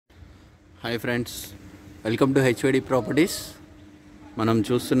Hi friends, welcome to HOD properties. మనం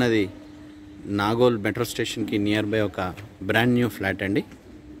చూస్తున్నది Nagole metro స్టేషన్కి నియర్ బై ఒక బ్రాండ్ న్యూ ఫ్లాట్ అండి.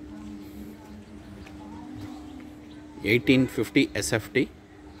 1850 SFT.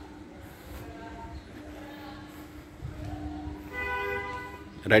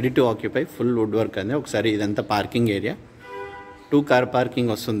 Ready to occupy, full wood work అండి. ఒకసారి ఇదంతా పార్కింగ్ ఏరియా, 2 కార్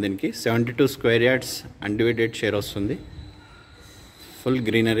పార్కింగ్ వస్తుంది. దీనికి 72 స్క్వేర్ యార్డ్స్ అన్డివైడెడ్ షేర్ వస్తుంది. ఫుల్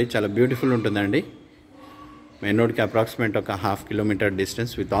గ్రీనరీ, చాలా బ్యూటిఫుల్ ఉంటుందండి. మెయిన్ రోడ్కి అప్రాక్సిమేట్ ఒక 1/2 kilometre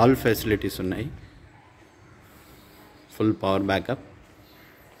distance with all facilities ఉన్నాయి. Full power backup.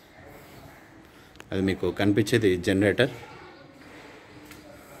 అది మీకు కనిపించేది జనరేటర్.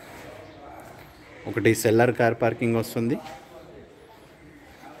 ఒకటి సెల్లర్ కార్ పార్కింగ్ వస్తుంది.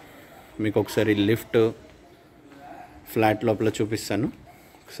 మీకు ఒకసారి లిఫ్ట్ ఫ్లాట్ లోపల చూపిస్తాను,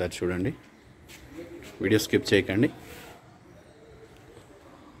 ఒకసారి చూడండి. వీడియో స్కిప్ చేయకండి.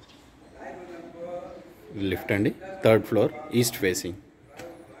 లిఫ్ట్ అండి, 3rd floor, east facing.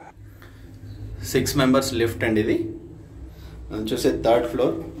 6 members lift అండి. ఇది మనం చూసే 3rd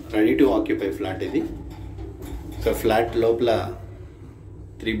floor, ready to occupy flat ఇది. సో ఫ్లాట్ లోపల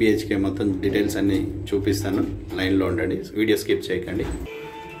 3 BHK మొత్తం డీటెయిల్స్ అన్నీ చూపిస్తాను. లైన్లో ఉండండి, వీడియో స్కిప్ చేయకండి.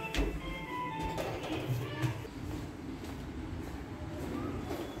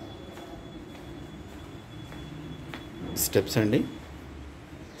 స్టెప్స్ అండి,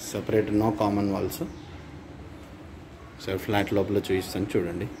 separate, no common walls. So flat లోపల చూపిస్తాను,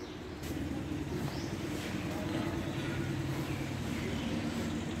 చూడండి.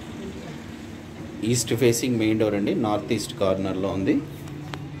 ఈస్ట్ ఫేసింగ్ మెయిన్ డోర్ అండి, నార్త్ ఈస్ట్ కార్నర్లో ఉంది.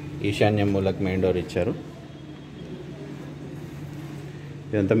 ఈశాన్య మూలకు మెయిన్ డోర్ ఇచ్చారు.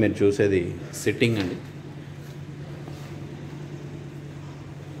 ఇదంతా మీరు చూసేది సిట్టింగ్ అండి.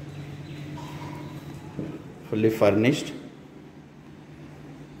 Fully furnished.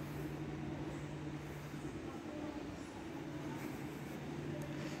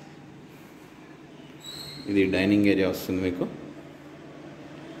 ఇది డైనింగ్ ఏరియా వస్తుంది మీకు.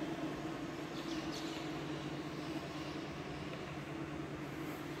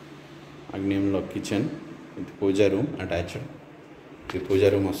 అగ్నియంలో kitchen with Pooja room attached. ఇది పూజా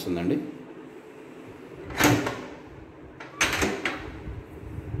రూమ్ వస్తుందండి.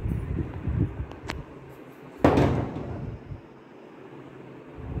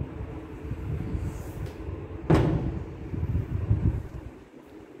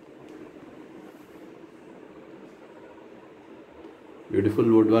 బ్యూటిఫుల్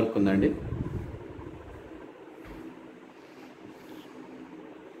వుడ్ వర్క్ ఉందండి.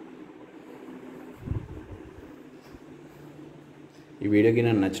 ఈ వీడియోకి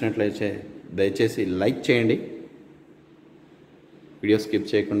నాకు నచ్చినట్లయితే దయచేసి లైక్ చేయండి. వీడియో స్కిప్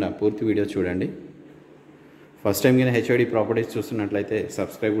చేయకుండా పూర్తి వీడియో చూడండి. ఫస్ట్ టైం కింద హెచ్ఓడి ప్రాపర్టీస్ చూస్తున్నట్లయితే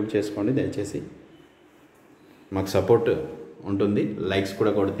సబ్స్క్రైబ్ కూడా చేసుకోండి దయచేసి. మాకు సపోర్ట్ ఉంటుంది, లైక్స్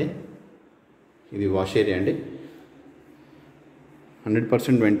కూడా కొడితే. ఇది వాష్ ఏరియా అండి.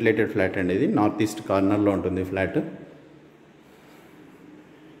 100% వెంటిలేటెడ్ ఫ్లాట్ అండి. ఇది నార్త్ ఈస్ట్ కార్నర్లో ఉంటుంది ఫ్లాట్.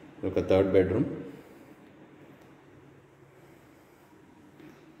 ఒక 3rd bedroom.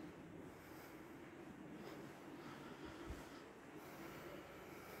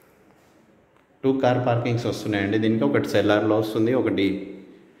 Two car parkings వస్తున్నాయండి దీనికి. ఒకటి సెల్లార్లో వస్తుంది, ఒకటి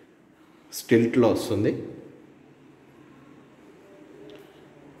స్టిల్ట్లో వస్తుంది.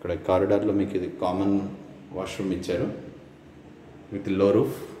 ఇక్కడ కారిడార్లో మీకు ఇది కామన్ వాష్రూమ్ ఇచ్చారు విత్ లో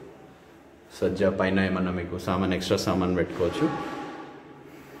రూఫ్. సజ్జా పైన ఏమన్నా మీకు సామాన్, ఎక్స్ట్రా సామాన్ పెట్టుకోవచ్చు.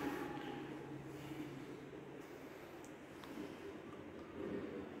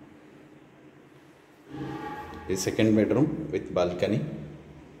 ఇది 2nd bedroom with balcony.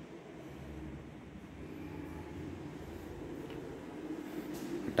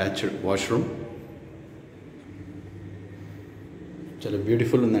 Attached washroom. చాలా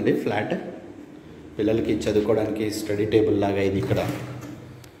బ్యూటిఫుల్ ఉందండి ఫ్లాట్. పిల్లలకి చదువుకోవడానికి స్టడీ టేబుల్ లాగా ఇది ఇక్కడ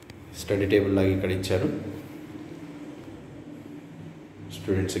స్టడీ టేబుల్ లాగా ఇక్కడ ఇచ్చారు.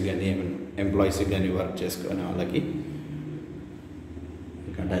 స్టూడెంట్స్కి కానీ ఎంప్లాయీస్కి కానీ వర్క్ చేసుకునే వాళ్ళకి.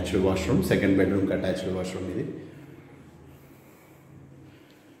 అటాచ్డ్ వాష్రూమ్, 2nd బెడ్రూమ్కి అటాచ్డ్ వాష్రూమ్.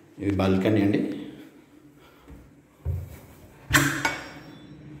 ఇది బాల్కనీ అండి.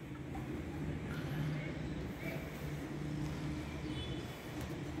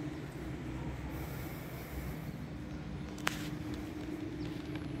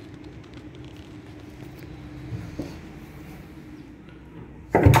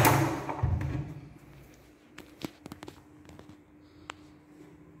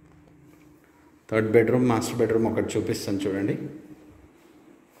 థర్డ్ బెడ్రూమ్, మాస్టర్ బెడ్రూమ్ ఒకటి చూపిస్తాను చూడండి.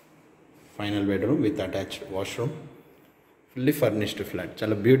 Final bedroom with attached washroom. Fully furnished flat,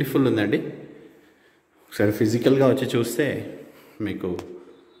 చాలా బ్యూటిఫుల్ ఉందండి. ఒకసారి ఫిజికల్గా వచ్చి చూస్తే మీకు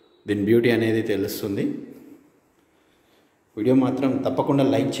దీని బ్యూటీ అనేది తెలుస్తుంది. వీడియో మాత్రం తప్పకుండా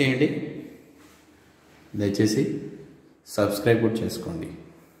లైక్ చేయండి, దయచేసి సబ్స్క్రైబ్ కూడా చేసుకోండి.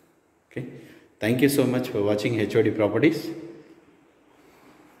 Okay, thank you so much for watching HOD properties.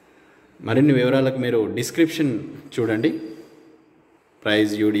 మరిన్ని వివరాలకు మీరు డిస్క్రిప్షన్ చూడండి.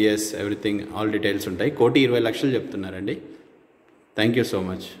 Price, UDS, everything, all details ఉంటాయి. 1,20,00,000 చెప్తున్నారండి. Thank you so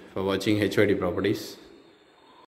much for watching HOD properties.